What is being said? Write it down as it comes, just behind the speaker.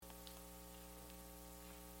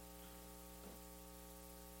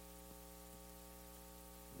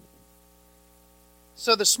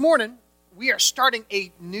So this morning, we are starting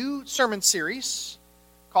a new sermon series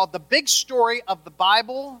called The Big Story of the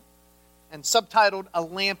Bible and subtitled A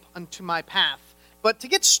Lamp Unto My Path. But to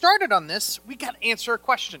get started on this, we got to answer a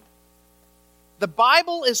question. The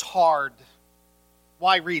Bible is hard.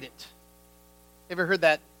 Why read it? Ever heard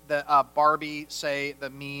that Barbie say, the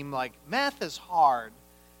meme, like, math is hard?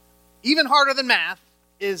 Even harder than math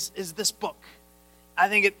is this book. I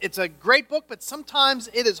think it's a great book, but sometimes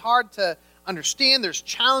it is hard to understand. There's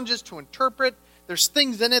challenges to interpret. There's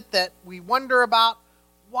things in it that we wonder about.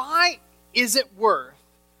 Why is it worth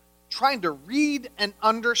trying to read and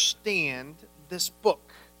understand this book?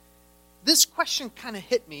 This question kind of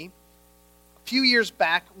hit me a few years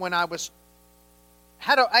back when I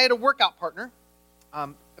had a workout partner, a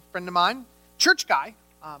friend of mine, church guy,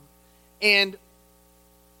 and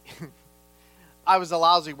I was a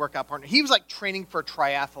lousy workout partner. He was like training for a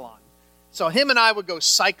triathlon. So him and I would go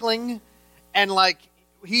cycling, and like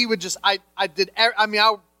he would just, I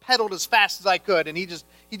pedaled as fast as I could, and he just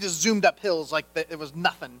zoomed up hills like it was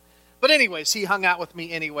nothing. But anyways, he hung out with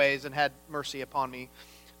me anyways and had mercy upon me.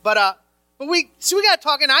 But we got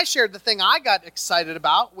talking. I shared the thing I got excited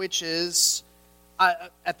about, which is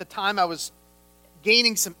at the time I was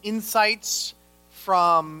gaining some insights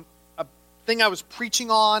from a thing I was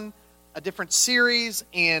preaching on, a different series,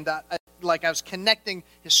 and I was connecting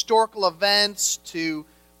historical events to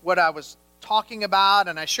what I was talking about,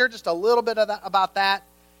 and I shared just a little bit about that,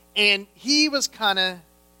 and he was kind of,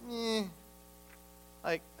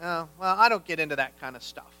 like, oh, well, I don't get into that kind of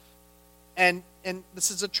stuff. And this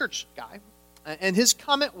is a church guy, and his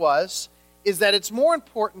comment is that it's more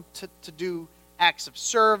important to do acts of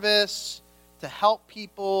service, to help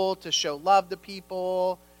people, to show love to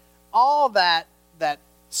people, all that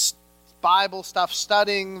Bible stuff,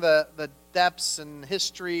 studying the depths and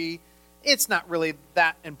history, it's not really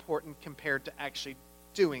that important compared to actually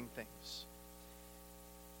doing things.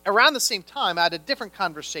 Around the same time, I had a different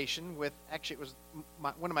conversation with, actually it was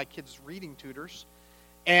one of my kids' reading tutors,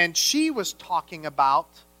 and she was talking about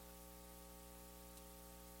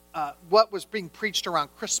what was being preached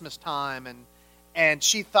around Christmas time, and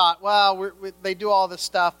she thought, well, they do all this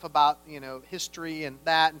stuff about, history and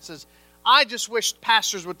that, and says, I just wish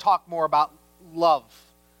pastors would talk more about love,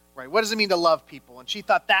 right? What does it mean to love people? And she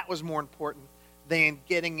thought that was more important than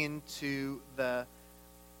getting into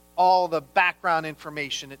all the background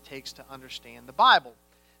information it takes to understand the Bible.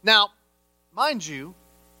 Now, mind you,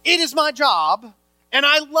 it is my job, and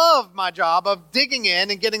I love my job of digging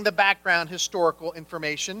in and getting the background historical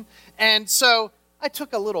information. And so I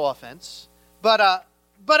took a little offense, but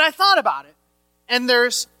I thought about it, and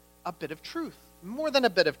there's a bit of truth. More than a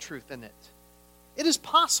bit of truth in it. It is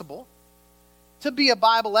possible to be a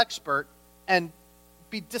Bible expert and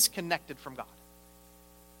be disconnected from God.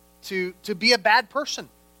 To be a bad person.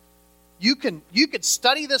 You could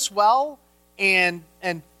study this well and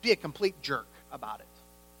be a complete jerk about it.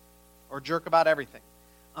 Or jerk about everything.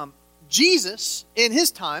 Jesus, in his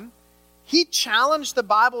time, he challenged the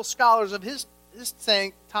Bible scholars of his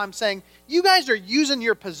time saying, you guys are using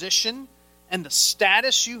your position and the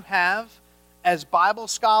status you have as Bible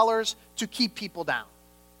scholars to keep people down.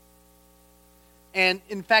 And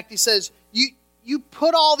in fact, he says, you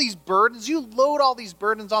put all these burdens, you load all these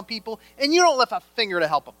burdens on people, and you don't lift a finger to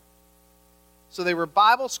help them. So they were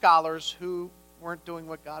Bible scholars who weren't doing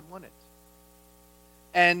what God wanted.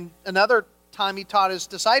 And another time he taught his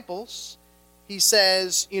disciples, he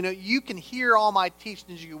says, you can hear all my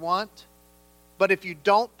teachings you want, but if you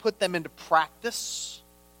don't put them into practice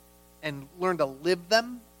and learn to live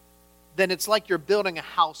them, then it's like you're building a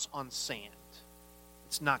house on sand.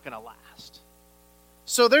 It's not going to last.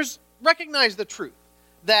 So recognize the truth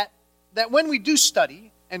that when we do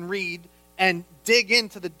study and read and dig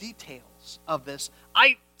into the details of this,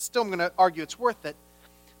 I still am going to argue it's worth it,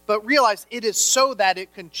 but realize it is so that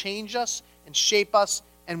it can change us and shape us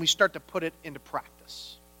and we start to put it into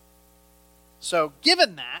practice. So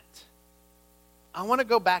given that, I want to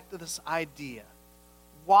go back to this idea.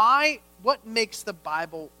 What makes the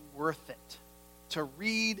Bible worth it to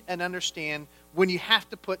read and understand when you have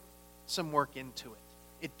to put some work into it?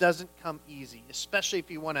 It doesn't come easy, especially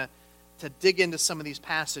if you want to dig into some of these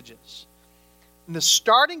passages. And the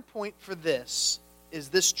starting point for this is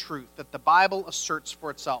this truth that the Bible asserts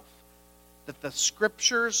for itself, that the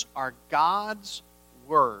Scriptures are God's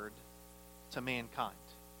word to mankind.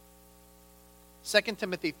 2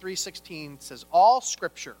 Timothy 3:16 says, all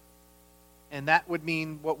Scripture, and that would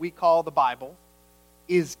mean what we call the Bible,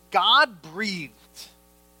 is God-breathed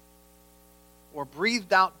or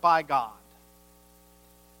breathed out by God.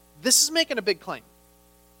 This is making a big claim.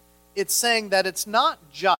 It's saying that it's not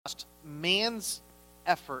just man's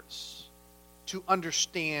efforts to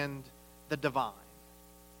understand the divine.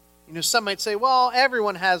 Some might say, well,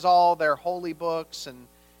 everyone has all their holy books,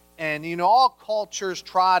 and all cultures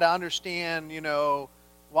try to understand,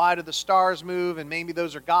 why do the stars move, and maybe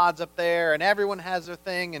those are gods up there, and everyone has their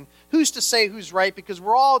thing, and who's to say who's right, because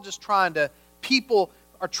we're all just people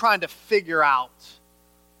are trying to figure out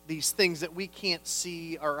these things that we can't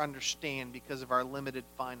see or understand because of our limited,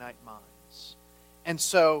 finite minds. And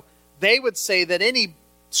so they would say that any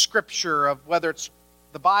scripture, of whether it's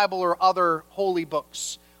the Bible or other holy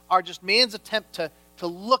books, are just man's attempt to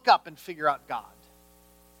look up and figure out God.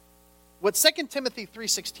 What 2 Timothy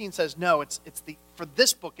 3:16 says, no, for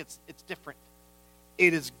this book, it's different.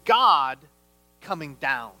 It is God coming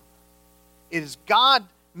down. It is God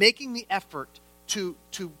making the effort to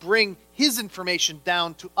bring his information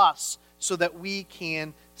down to us so that we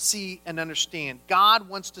can see and understand. God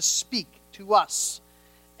wants to speak to us.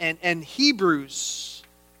 And Hebrews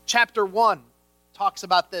chapter 1 talks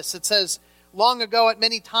about this. It says, long ago at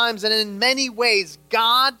many times and in many ways,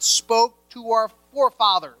 God spoke to our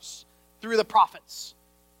forefathers through the prophets.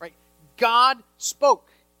 Right? God spoke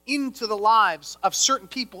into the lives of certain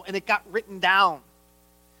people, and it got written down.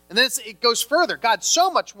 And then it goes further. God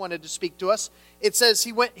so much wanted to speak to us. It says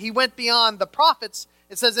he went beyond the prophets.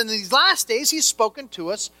 It says in these last days he's spoken to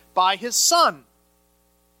us by his Son.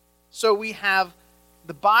 So we have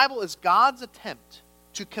the Bible is God's attempt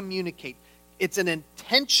to communicate. It's an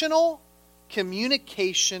intentional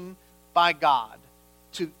communication by God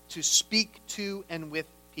to speak to and with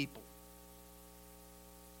people.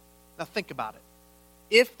 Now think about it.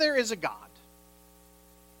 If there is a God,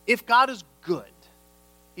 if God is good,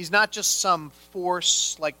 he's not just some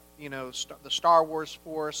force like, the Star Wars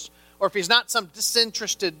force, or if he's not some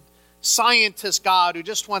disinterested scientist God who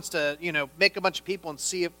just wants to, make a bunch of people and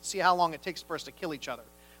see how long it takes for us to kill each other.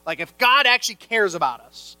 Like, if God actually cares about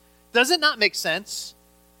us, does it not make sense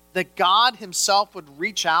that God himself would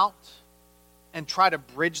reach out and try to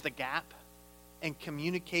bridge the gap and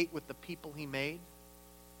communicate with the people he made?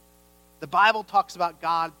 The Bible talks about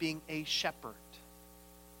God being a shepherd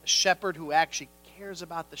who actually cares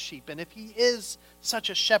about the sheep. And if he is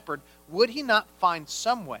such a shepherd, would he not find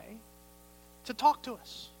some way to talk to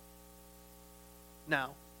us?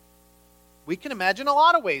 Now, we can imagine a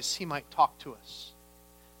lot of ways he might talk to us.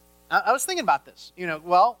 I was thinking about this.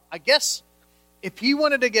 I guess if he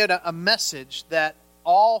wanted to get a message that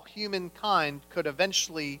all humankind could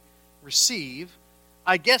eventually receive,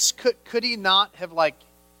 I guess could he not have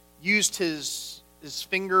used his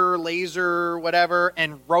finger laser, whatever,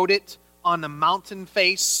 and wrote it on the mountain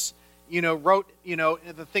face, wrote,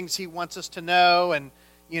 the things he wants us to know. And,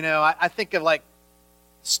 I think of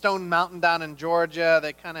Stone Mountain down in Georgia.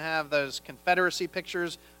 They kind of have those Confederacy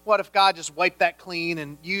pictures. What if God just wiped that clean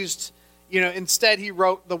and used, instead he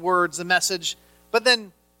wrote the words, the message. But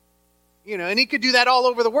then, and he could do that all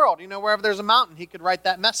over the world. Wherever there's a mountain, he could write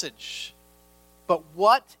that message. But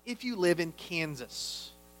what if you live in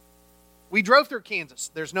Kansas? We drove through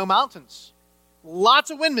Kansas. There's no mountains.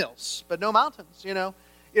 Lots of windmills, but no mountains,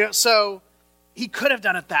 So he could have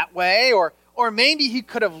done it that way, or maybe he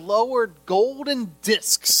could have lowered golden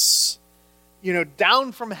discs,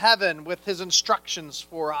 down from heaven with his instructions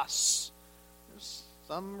for us. There's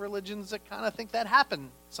some religions that kind of think that happened,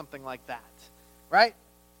 something like that, right?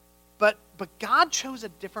 But God chose a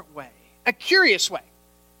different way, a curious way,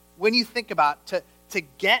 when you think about to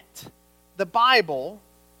get the Bible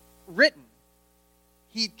written.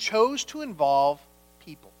 He chose to involve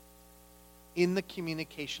people in the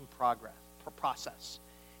communication process.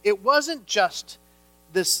 It wasn't just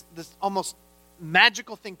this almost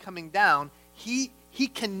magical thing coming down. He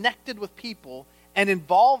connected with people and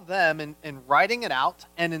involved them in writing it out,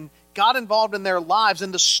 and got involved in their lives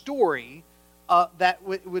and the story that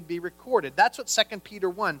would be recorded. That's what 2 Peter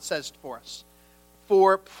 1 says for us.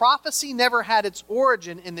 For prophecy never had its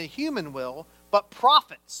origin in the human will, but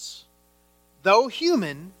prophets, though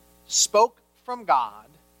human, spoke from God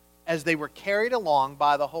as they were carried along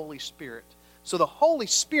by the Holy Spirit. So the Holy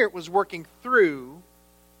Spirit was working through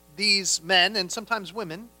these men, and sometimes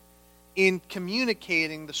women, in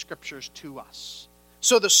communicating the Scriptures to us.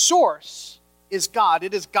 So the source is God.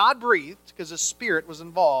 It is God-breathed, because His Spirit was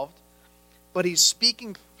involved, but He's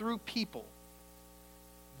speaking through people.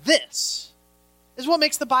 This is what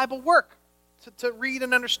makes the Bible work, to read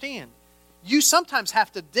and understand. You sometimes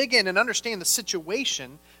have to dig in and understand the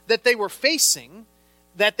situation that they were facing,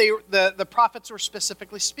 that the prophets were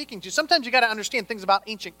specifically speaking to. Sometimes you got to understand things about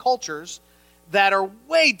ancient cultures that are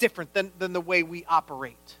way different than the way we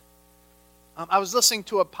operate. I was listening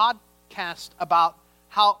to a podcast about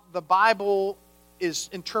how the Bible is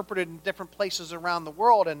interpreted in different places around the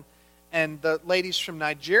world. And the ladies from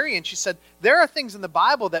Nigeria, and she said, there are things in the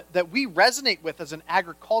Bible that we resonate with as an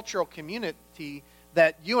agricultural community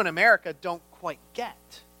that you in America don't quite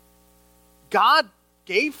get. God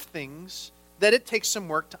gave things that it takes some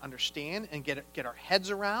work to understand and get our heads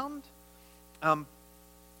around.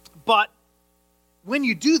 But when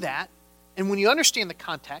you do that, and when you understand the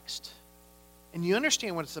context, and you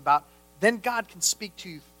understand what it's about, then God can speak to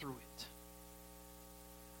you through it.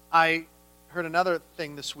 I heard another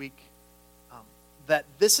thing this week, that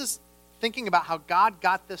this is thinking about how God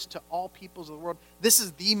got this to all peoples of the world. This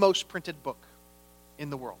is the most printed book in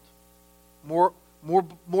the world. More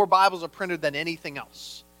Bibles are printed than anything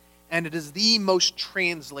else. And it is the most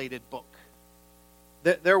translated book.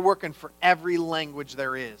 They're working for every language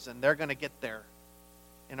there is, and they're going to get there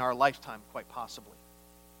in our lifetime, quite possibly.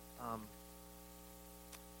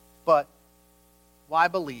 But why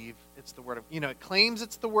believe it's the Word of... it claims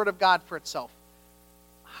it's the Word of God for itself.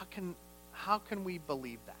 How can we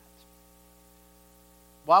believe that?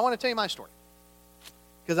 Well, I want to tell you my story.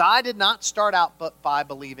 Because I did not start out by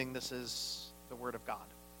believing this is the Word of God.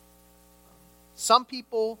 Some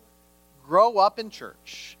people grow up in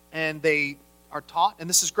church and they are taught, and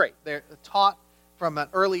this is great, they're taught from an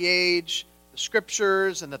early age the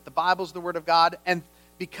Scriptures and that the Bible is the Word of God. And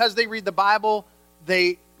because they read the Bible,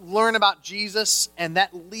 they learn about Jesus, and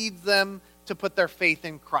that leads them to put their faith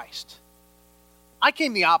in Christ. I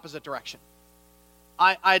came the opposite direction.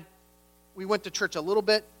 We went to church a little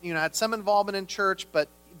bit, I had some involvement in church, but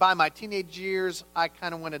by my teenage years, I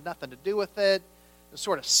kind of wanted nothing to do with it. I was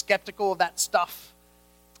sort of skeptical of that stuff.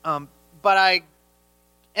 But I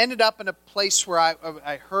ended up in a place where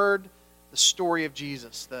I heard the story of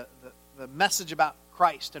Jesus, the message about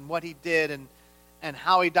Christ and what he did and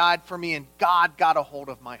how he died for me, and God got a hold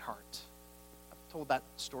of my heart. I've told that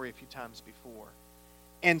story a few times before.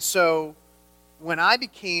 And so when I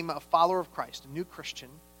became a follower of Christ, a new Christian,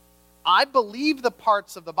 I believed the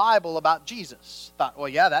parts of the Bible about Jesus. Thought, well,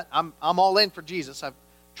 yeah, I'm all in for Jesus. I've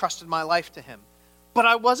trusted my life to him. But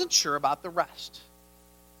I wasn't sure about the rest.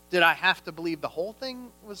 Did I have to believe the whole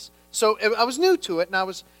thing? So I was new to it,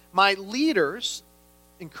 and my leaders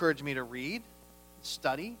encouraged me to read,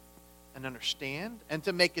 study, and understand, and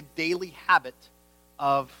to make a daily habit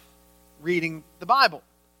of reading the Bible.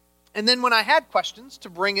 And then when I had questions, to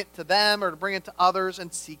bring it to them or to bring it to others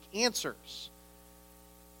and seek answers.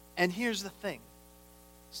 And here's the thing.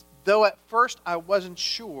 Though at first I wasn't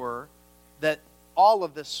sure that all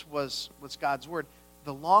of this was God's Word,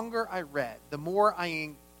 the longer I read, the more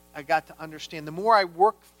I got to understand, the more I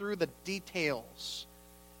worked through the details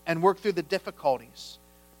and worked through the difficulties,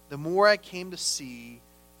 the more I came to see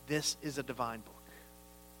this is a divine book.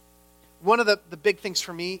 One of the big things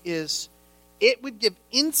for me is it would give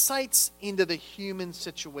insights into the human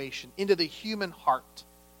situation, into the human heart,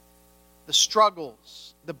 the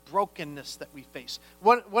struggles, the brokenness that we face.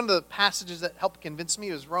 One of the passages that helped convince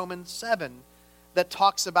me was Romans 7, that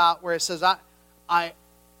talks about where it says,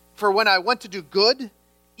 for when I want to do good,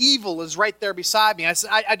 evil is right there beside me.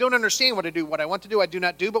 I don't understand what I do. What I want to do, I do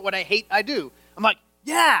not do, but what I hate, I do. I'm like,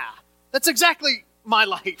 yeah, that's exactly my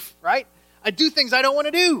life, right? I do things I don't want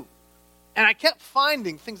to do. And I kept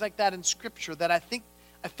finding things like that in Scripture that I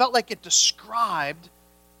felt like it described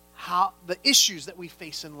how the issues that we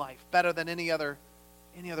face in life better than any other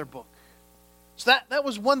book. So that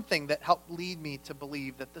was one thing that helped lead me to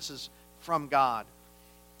believe that this is from God.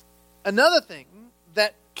 Another thing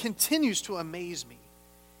that continues to amaze me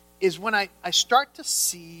is when I start to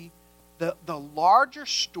see the larger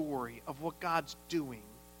story of what God's doing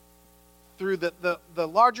through the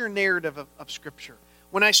larger narrative of Scripture.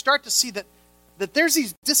 When I start to see that there's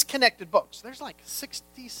these disconnected books. There's like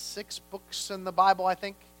 66 books in the Bible, I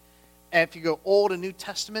think. And if you go Old and New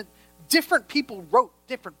Testament, different people wrote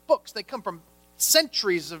different books. They come from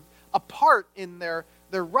centuries apart in their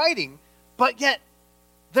writing, but yet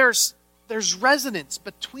there's resonance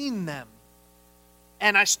between them.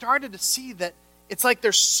 And I started to see that it's like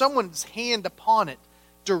there's someone's hand upon it,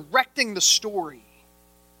 directing the story,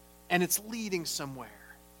 and it's leading somewhere.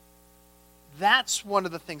 That's one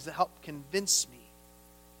of the things that helped convince me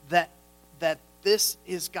that this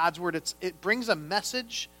is God's Word. It brings a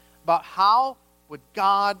message about how would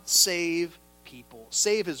God save people,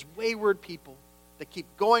 save his wayward people that keep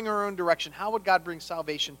going their own direction. How would God bring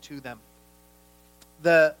salvation to them?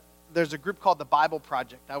 There's a group called the Bible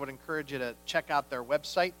Project. I would encourage you to check out their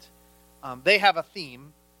website. They have a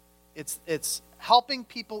theme. It's helping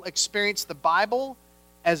people experience the Bible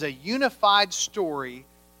as a unified story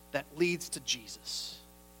that leads to Jesus.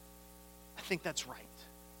 I think that's right.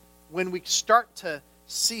 When we start to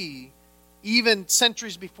see even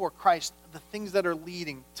centuries before Christ, the things that are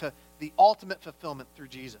leading to the ultimate fulfillment through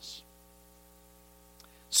Jesus.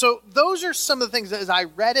 So those are some of the things that as I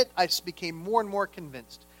read it, I became more and more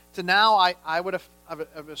convinced. To now, I would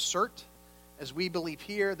assert, as we believe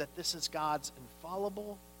here, that this is God's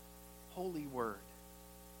infallible, holy word.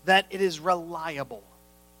 That it is reliable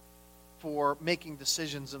for making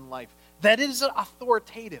decisions in life. That it is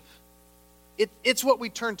authoritative. It's what we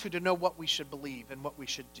turn to know what we should believe and what we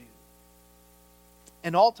should do.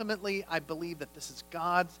 And ultimately, I believe that this is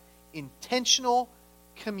God's intentional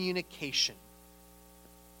communication.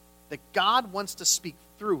 That God wants to speak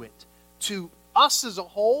through it to us as a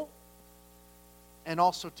whole and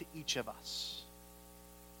also to each of us.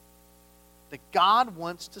 That God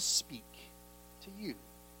wants to speak to you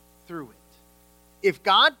through it. If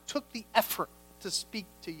God took the effort to speak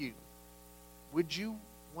to you, would you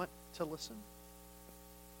want to listen?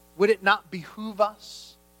 Would it not behoove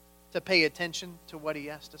us to pay attention to what he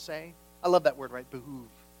has to say? I love that word, right? Behoove.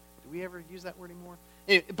 Do we ever use that word anymore?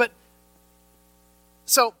 Anyway,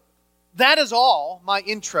 so that is all my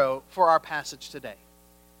intro for our passage today.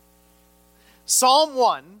 Psalm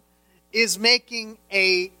 1 is making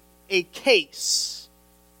a case.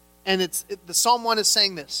 And the Psalm 1 is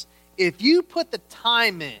saying this. If you put the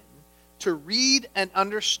time in to read and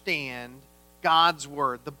understand God's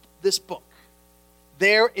word, this book,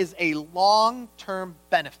 there is a long-term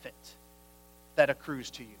benefit that accrues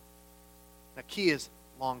to you. The key is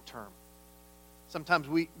long-term. Sometimes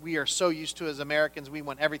we are so used to, as Americans, we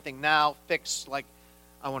want everything now fixed. Like,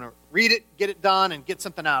 I want to read it, get it done, and get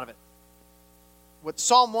something out of it. What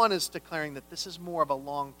Psalm 1 is declaring, that this is more of a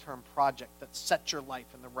long-term project that sets your life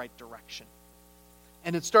in the right direction.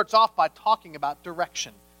 And it starts off by talking about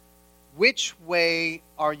direction. Which way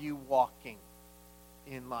are you walking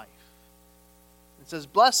in life? It says,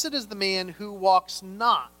 blessed is the man who walks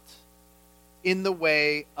not in the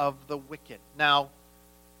way of the wicked. Now,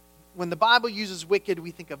 when the Bible uses wicked,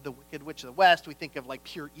 we think of the wicked witch of the West. We think of like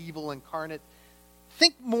pure evil incarnate.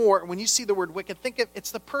 Think more, when you see the word wicked, think of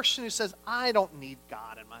it's the person who says, I don't need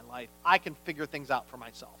God in my life. I can figure things out for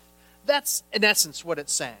myself. That's, in essence, what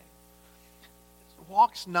it's saying. It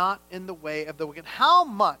walks not in the way of the wicked. How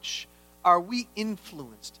much are we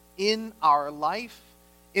influenced in our life,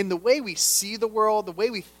 in the way we see the world, the way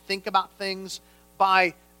we think about things,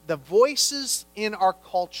 by the voices in our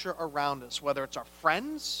culture around us, whether it's our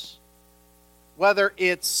friends, whether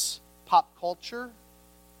it's pop culture,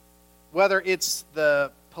 whether it's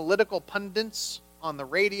the political pundits on the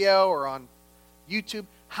radio or on YouTube?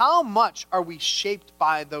 How much are we shaped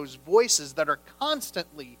by those voices that are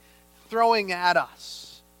constantly throwing at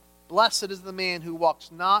us? Blessed is the man who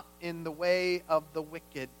walks not in the way of the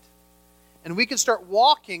wicked. And we can start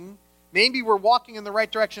walking. Maybe we're walking in the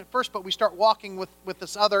right direction at first, but we start walking with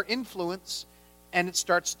this other influence, and it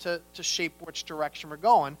starts to shape which direction we're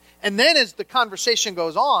going. And then as the conversation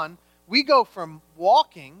goes on, we go from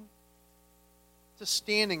walking to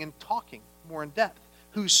standing and talking more in depth.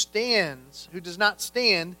 Who does not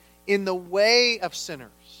stand in the way of sinners.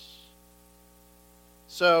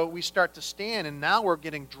 So we start to stand, and now we're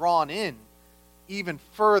getting drawn in even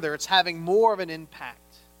further. It's having more of an impact.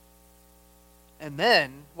 And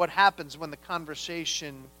then what happens when the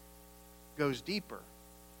conversation goes deeper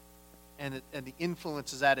and the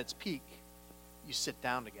influence is at its peak? You sit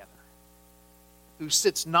down together. Who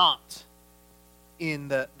sits not in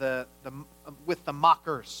with the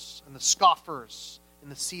mockers and the scoffers, in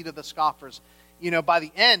the seat of the scoffers. By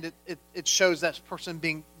the end, it shows that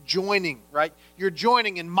person joining, right? You're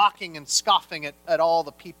joining in mocking and scoffing at all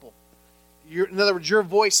the people. In other words, your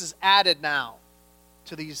voice is added now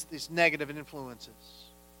to these negative influences.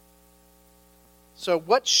 So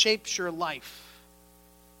what shapes your life?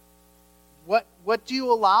 What do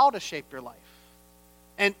you allow to shape your life?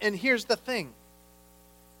 And here's the thing.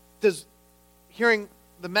 Does hearing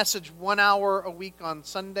the message 1 hour a week on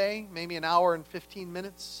Sunday, maybe an hour and 15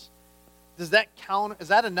 minutes, is that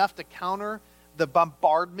enough to counter the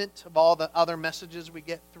bombardment of all the other messages we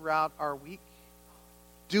get throughout our week?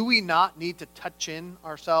 Do we not need to touch in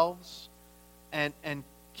ourselves and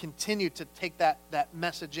continue to take that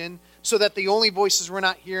message in so that the only voices we're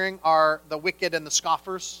not hearing are the wicked and the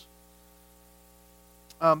scoffers?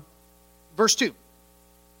 Verse 2.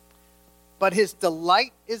 But his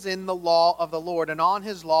delight is in the law of the Lord, and on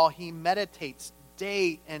his law he meditates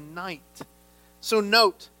day and night. So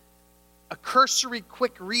note, a cursory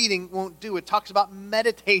quick reading won't do. It talks about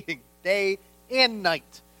meditating day and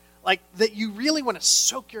night. Like that you really want to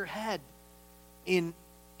soak your head in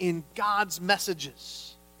God's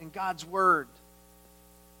messages, in God's word.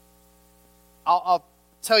 I'll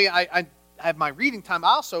tell you, I have my reading time. I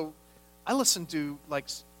also I listen to like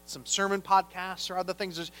some sermon podcasts or other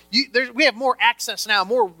things. We have more access now,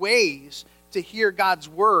 more ways to hear God's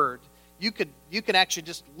word. You could actually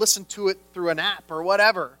just listen to it through an app or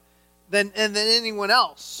whatever than anyone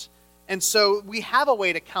else. And so we have a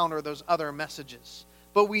way to counter those other messages.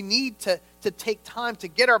 But we need to take time to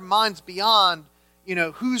get our minds beyond,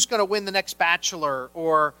 who's going to win the next Bachelor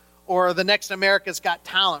or the next America's Got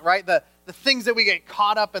Talent, right? The things that we get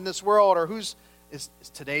caught up in this world, or is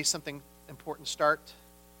today something important start?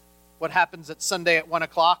 What happens at Sunday at 1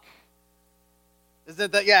 o'clock? Is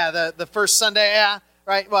it the first Sunday? Yeah,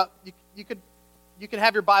 right. Well, you could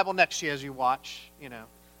have your Bible next to you as you watch,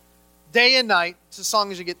 day and night, as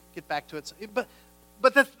long as you get back to it.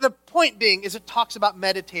 But the point being is it talks about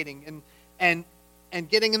meditating and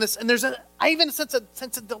getting in this, and I even sense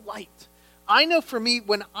a delight. I know for me,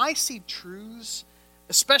 when I see truths,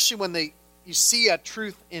 especially when you see a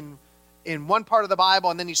truth in one part of the Bible,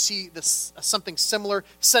 and then you see this something similar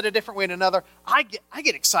said a different way in another, I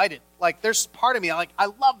get excited. Like there's part of me, I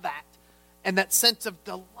love that, and that sense of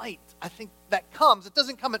delight. I think that comes. It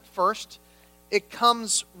doesn't come at first. It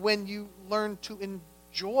comes when you learn to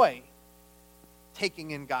enjoy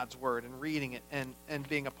taking in God's word and reading it and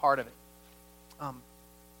being a part of it.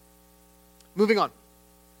 Moving on.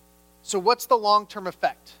 So what's the long-term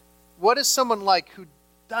effect? What is someone like who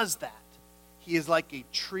does that? He is like a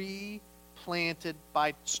tree planted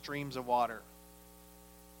by streams of water.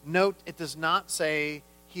 Note, it does not say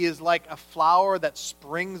he is like a flower that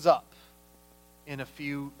springs up in a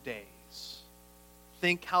few days.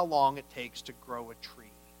 Think how long it takes to grow a tree.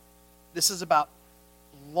 This is about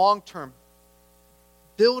long-term,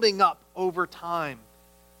 building up over time.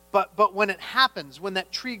 But when it happens, when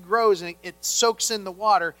that tree grows and it soaks in the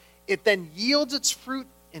water, it then yields its fruit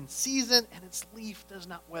in season and its leaf does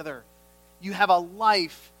not wither. You have a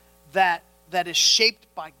life that is shaped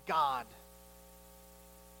by God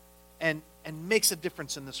and makes a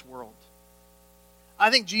difference in this world. I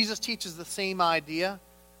think Jesus teaches the same idea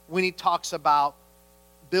when he talks about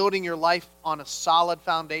building your life on a solid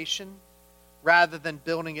foundation rather than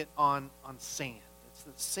building it on sand. It's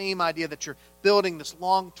the same idea that you're building this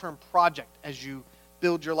long-term project as you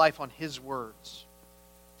build your life on his words.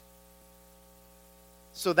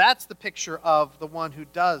 So that's the picture of the one who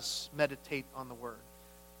does meditate on the word.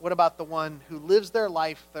 What about the one who lives their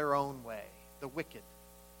life their own way? The wicked.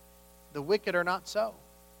 The wicked are not so.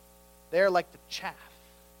 They're like the chaff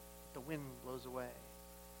the wind blows away.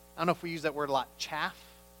 I don't know if we use that word a lot, chaff.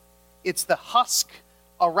 It's the husk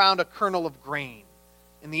around a kernel of grain.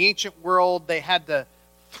 In the ancient world, they had to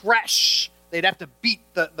thresh. They'd have to beat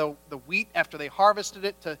the wheat after they harvested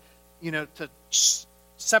it to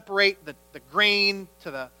separate the grain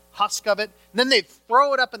to the husk of it. And then they'd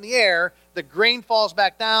throw it up in the air. The grain falls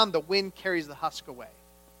back down. The wind carries the husk away.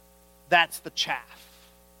 That's the chaff.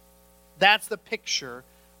 That's the picture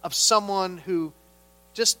of someone who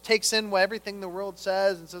just takes in what everything the world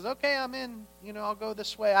says and says, okay, I'm in. I'll go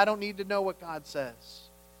this way. I don't need to know what God says.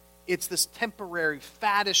 It's this temporary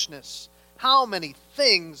faddishness. How many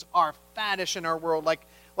things are faddish in our world? Like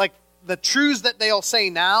the truths that they'll say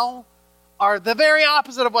now are the very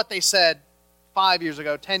opposite of what they said 5 years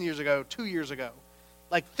ago, 10 years ago, 2 years ago.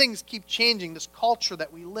 Like things keep changing, this culture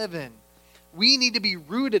that we live in. We need to be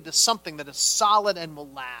rooted to something that is solid and will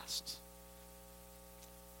last.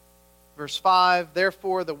 Verse 5,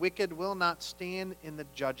 therefore the wicked will not stand in the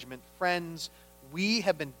judgment. Friends, we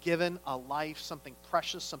have been given a life, something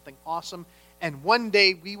precious, something awesome, and one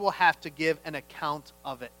day we will have to give an account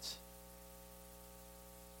of it.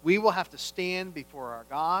 We will have to stand before our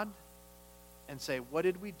God and say, what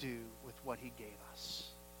did we do with what he gave us?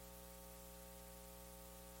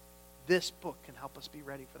 This book can help us be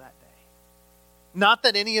ready for that day. Not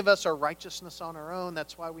that any of us are righteousness on our own.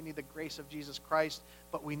 That's why we need the grace of Jesus Christ.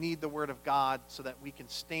 But we need the Word of God so that we can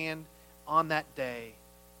stand on that day.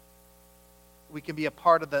 We can be a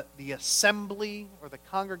part of the assembly or the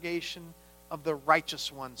congregation of the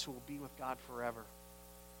righteous ones who will be with God forever.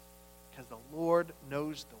 Because the Lord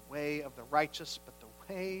knows the way of the righteous, but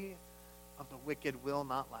the way of the wicked will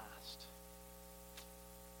not last.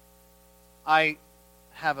 I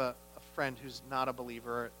have a friend who's not a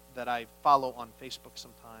believer that I follow on Facebook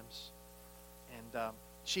sometimes. And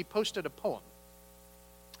she posted a poem.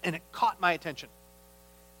 And it caught my attention.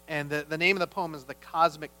 And the name of the poem is The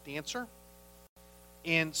Cosmic Dancer.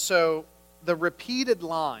 And so the repeated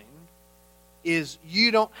line is,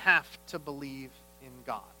 you don't have to believe in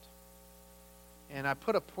God. And I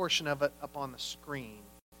put a portion of it up on the screen.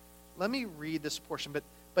 Let me read this portion,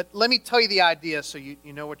 but let me tell you the idea so you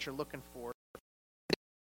know what you're looking for.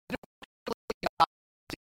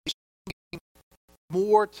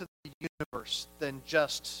 more to the universe than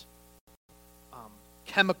just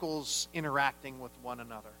chemicals interacting with one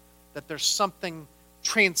another. That there's something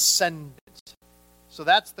transcendent. So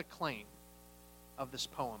that's the claim of this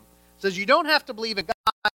poem. It says, you don't have to believe in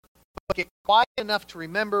God, but get quiet enough to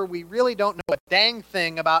remember we really don't know a dang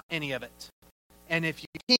thing about any of it. And if you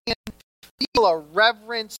can, feel a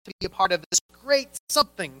reverence to be a part of this great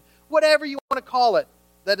something, whatever you want to call it,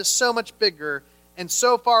 that is so much bigger and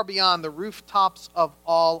so far beyond the rooftops of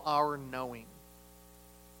all our knowing.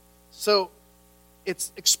 So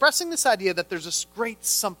it's expressing this idea that there's this great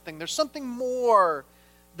something. There's something more,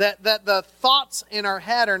 that the thoughts in our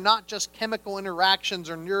head are not just chemical interactions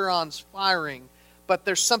or neurons firing, but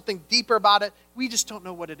there's something deeper about it. We just don't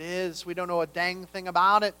know what it is. We don't know a dang thing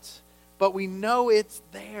about it, but we know it's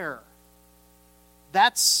there.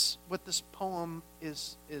 That's what this poem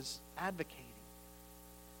is advocating.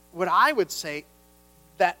 What I would say,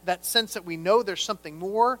 that sense that we know there's something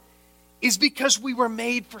more, is because we were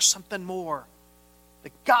made for something more.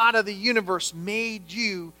 The God of the universe made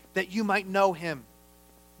you that you might know him.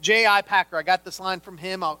 J.I. Packer, I got this line from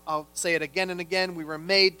him. I'll say it again and again. We were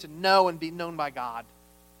made to know and be known by God.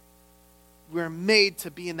 We're made to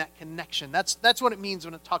be in that connection. That's what it means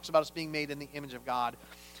when it talks about us being made in the image of God.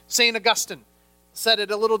 St. Augustine said it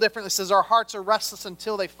a little differently. It says, our hearts are restless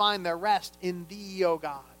until they find their rest in thee, O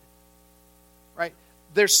God. Right?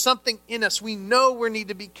 There's something in us. We know we need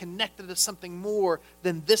to be connected to something more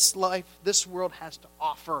than this life, this world has to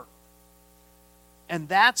offer. And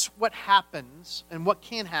that's what happens and what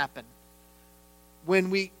can happen when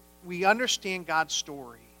we understand God's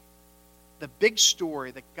story. The big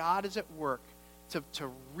story that God is at work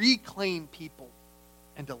to reclaim people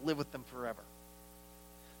and to live with them forever.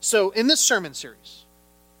 So in this sermon series,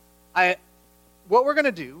 what we're going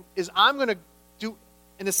to do is I'm going to do,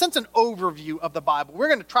 in a sense, an overview of the Bible. We're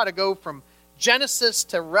going to try to go from Genesis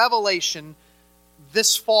to Revelation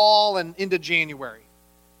this fall and into January.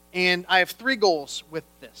 And I have 3 goals with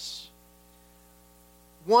this.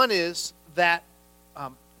 One is that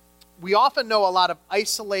we often know a lot of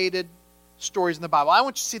isolated stories in the Bible. I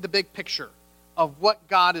want you to see the big picture of what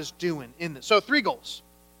God is doing in this. So 3 goals.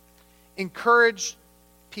 Encourage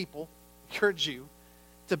you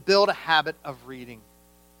to build a habit of reading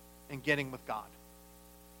and getting with God.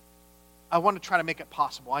 I want to try to make it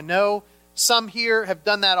possible. I know some here have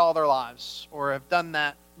done that all their lives or have done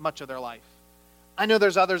that much of their life. I know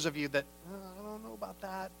there's others of you that, I don't know about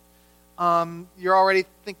that. You're already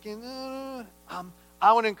thinking,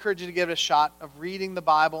 I want to encourage you to give it a shot of reading the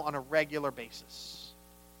Bible on a regular basis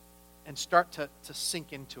and start to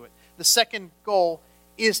sink into it. The second goal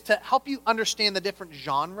is to help you understand the different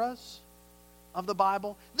genres of the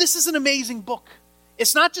Bible. This is an amazing book.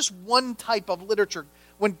 It's not just one type of literature.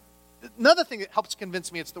 Another thing that helps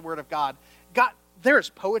convince me it's the Word of God, there is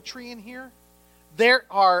poetry in here. There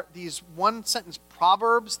are these one-sentence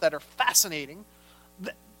proverbs that are fascinating.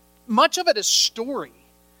 Much of it is story,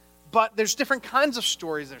 but there's different kinds of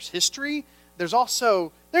stories. There's history. There's a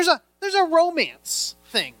romance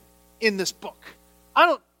thing in this book.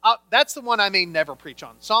 That's the one I may never preach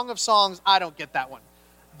on. Song of Songs, I don't get that one.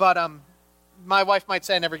 But my wife might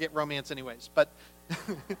say I never get romance anyways. But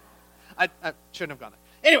I shouldn't have gone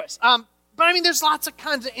there. Anyways, but I mean, there's lots of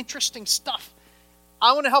kinds of interesting stuff.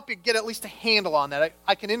 I want to help you get at least a handle on that.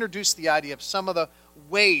 I can introduce the idea of some of the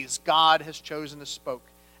ways God has chosen to spoke.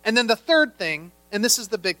 And then the third thing, and this is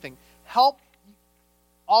the big thing, help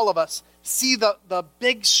all of us see the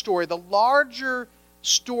big story, the larger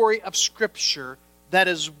story of Scripture that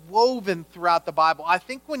is woven throughout the Bible. I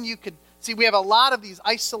think when you could see, we have a lot of these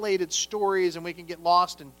isolated stories and we can get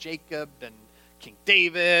lost in Jacob and King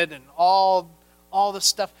David and all this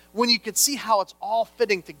stuff. When you could see how it's all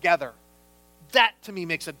fitting together, that to me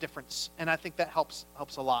makes a difference. And I think that helps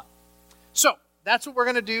a lot. So that's what we're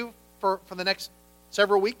going to do for the next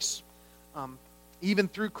several weeks, even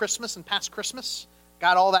through Christmas and past Christmas.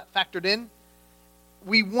 Got all that factored in.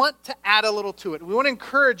 We want to add a little to it. We want to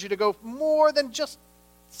encourage you to go more than just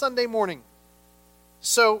Sunday morning.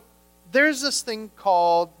 So there's this thing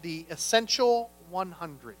called the Essential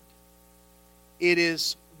 100. It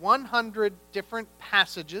is 100 different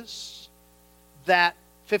passages, that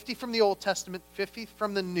 50 from the Old Testament, 50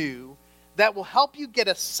 from the New, that will help you get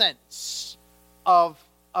a sense of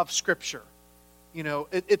Scripture. You know,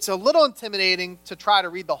 it's a little intimidating to try to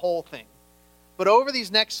read the whole thing. But over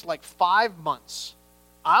these next 5 months,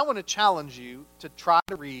 I want to challenge you to try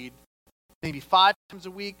to read maybe 5 times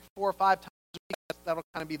a week, 4 or 5 times a week. That'll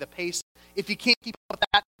kind of be the pace. If you can't keep up with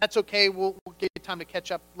that, that's okay. We'll give you time to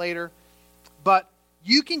catch up later. But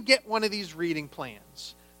you can get one of these reading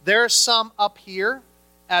plans. There are some up here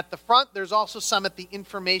at the front. There's also some at the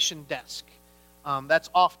information desk. That's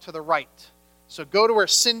off to the right. So go to where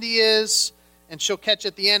Cindy is, and she'll catch you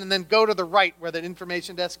at the end, and then go to the right where the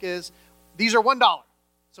information desk is. These are $1.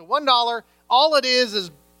 So $1, all it is,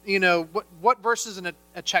 what verse is in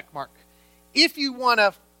a check mark. If you want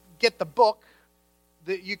to get the book,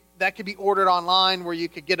 that could be ordered online where you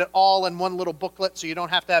could get it all in one little booklet so you don't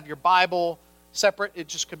have to have your Bible separate. It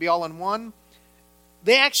just could be all in one.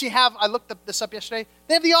 They actually have, I looked this up yesterday,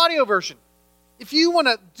 they have the audio version. If you want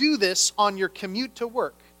to do this on your commute to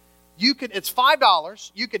work, it's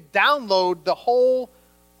 $5. You could download all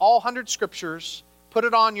 100 scriptures, put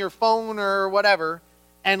it on your phone or whatever,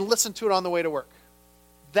 and listen to it on the way to work.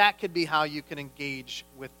 That could be how you can engage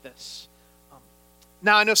with this.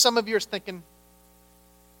 Now, I know some of you are thinking,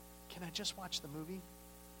 can I just watch the movie?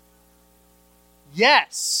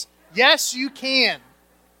 Yes. Yes, you can.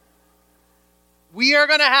 We are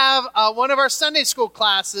going to have one of our Sunday school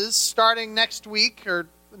classes starting next week. We're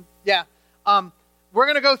going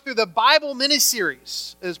to go through the Bible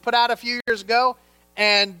miniseries. It was put out a few years ago,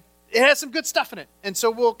 and it has some good stuff in it. And so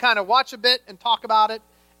we'll kind of watch a bit and talk about it.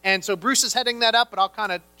 And so Bruce is heading that up, but I'll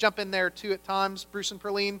kind of jump in there too at times, Bruce and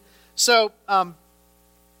Perline. So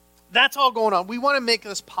that's all going on. We want to make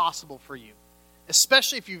this possible for you,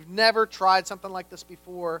 especially if you've never tried something like this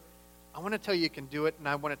before. I want to tell you can do it, and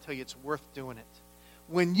I want to tell you it's worth doing it.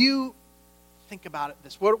 When you think about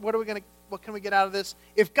it, what can we get out of this?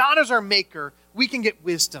 If God is our maker, we can get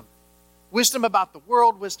wisdom. Wisdom about the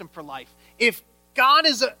world, wisdom for life. If God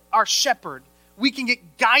is our shepherd, we can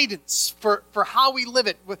get guidance for how we live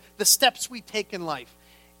it, with the steps we take in life.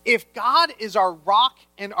 If God is our rock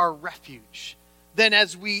and our refuge, then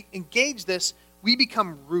as we engage this, we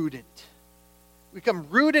become rooted. We become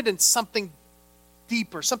rooted in something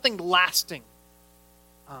deeper, something lasting.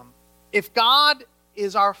 If God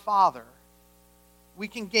is our Father, we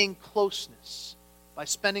can gain closeness by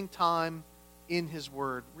spending time in His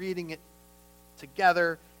Word, reading it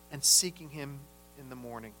together, and seeking Him in the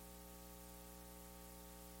morning.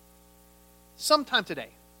 Sometime today,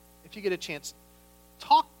 if you get a chance,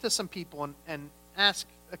 talk to some people and ask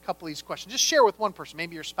a couple of these questions. Just share with one person,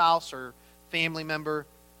 maybe your spouse or family member.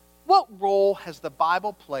 What role has the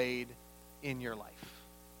Bible played in your life?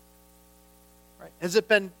 Right? Has it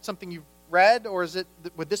been something you've read, or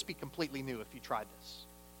would this be completely new if you tried this?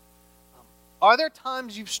 Are there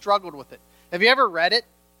times you've struggled with it? Have you ever read it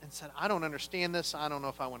and said, I don't understand this, I don't know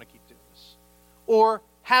if I want to keep doing this? Or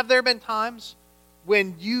have there been times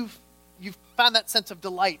when you've found that sense of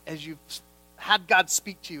delight as you've had God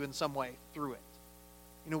speak to you in some way through it?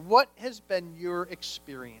 What has been your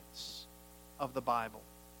experience of the Bible?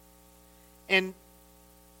 And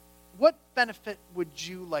what benefit would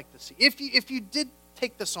you like to see? If you did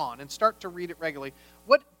take this on and start to read it regularly,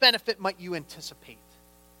 what benefit might you anticipate?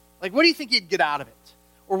 Like, what do you think you'd get out of it?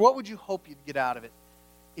 Or what would you hope you'd get out of it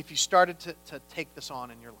if you started to take this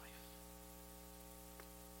on in your life?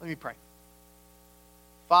 Let me pray.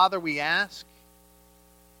 Father, we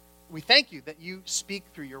thank you that you speak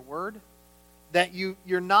through your word, that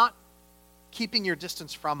you're not keeping your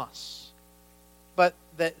distance from us, but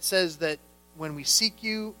that says that when we seek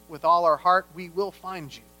you with all our heart, we will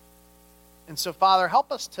find you. And so, Father,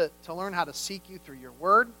 help us to learn how to seek you through your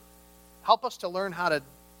word. Help us to learn how to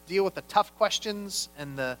deal with the tough questions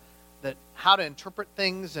and how to interpret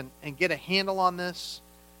things and get a handle on this,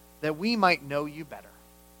 that we might know you better.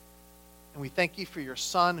 And we thank you for your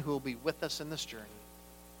Son who will be with us in this journey.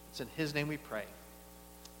 It's in his name we pray.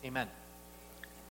 Amen.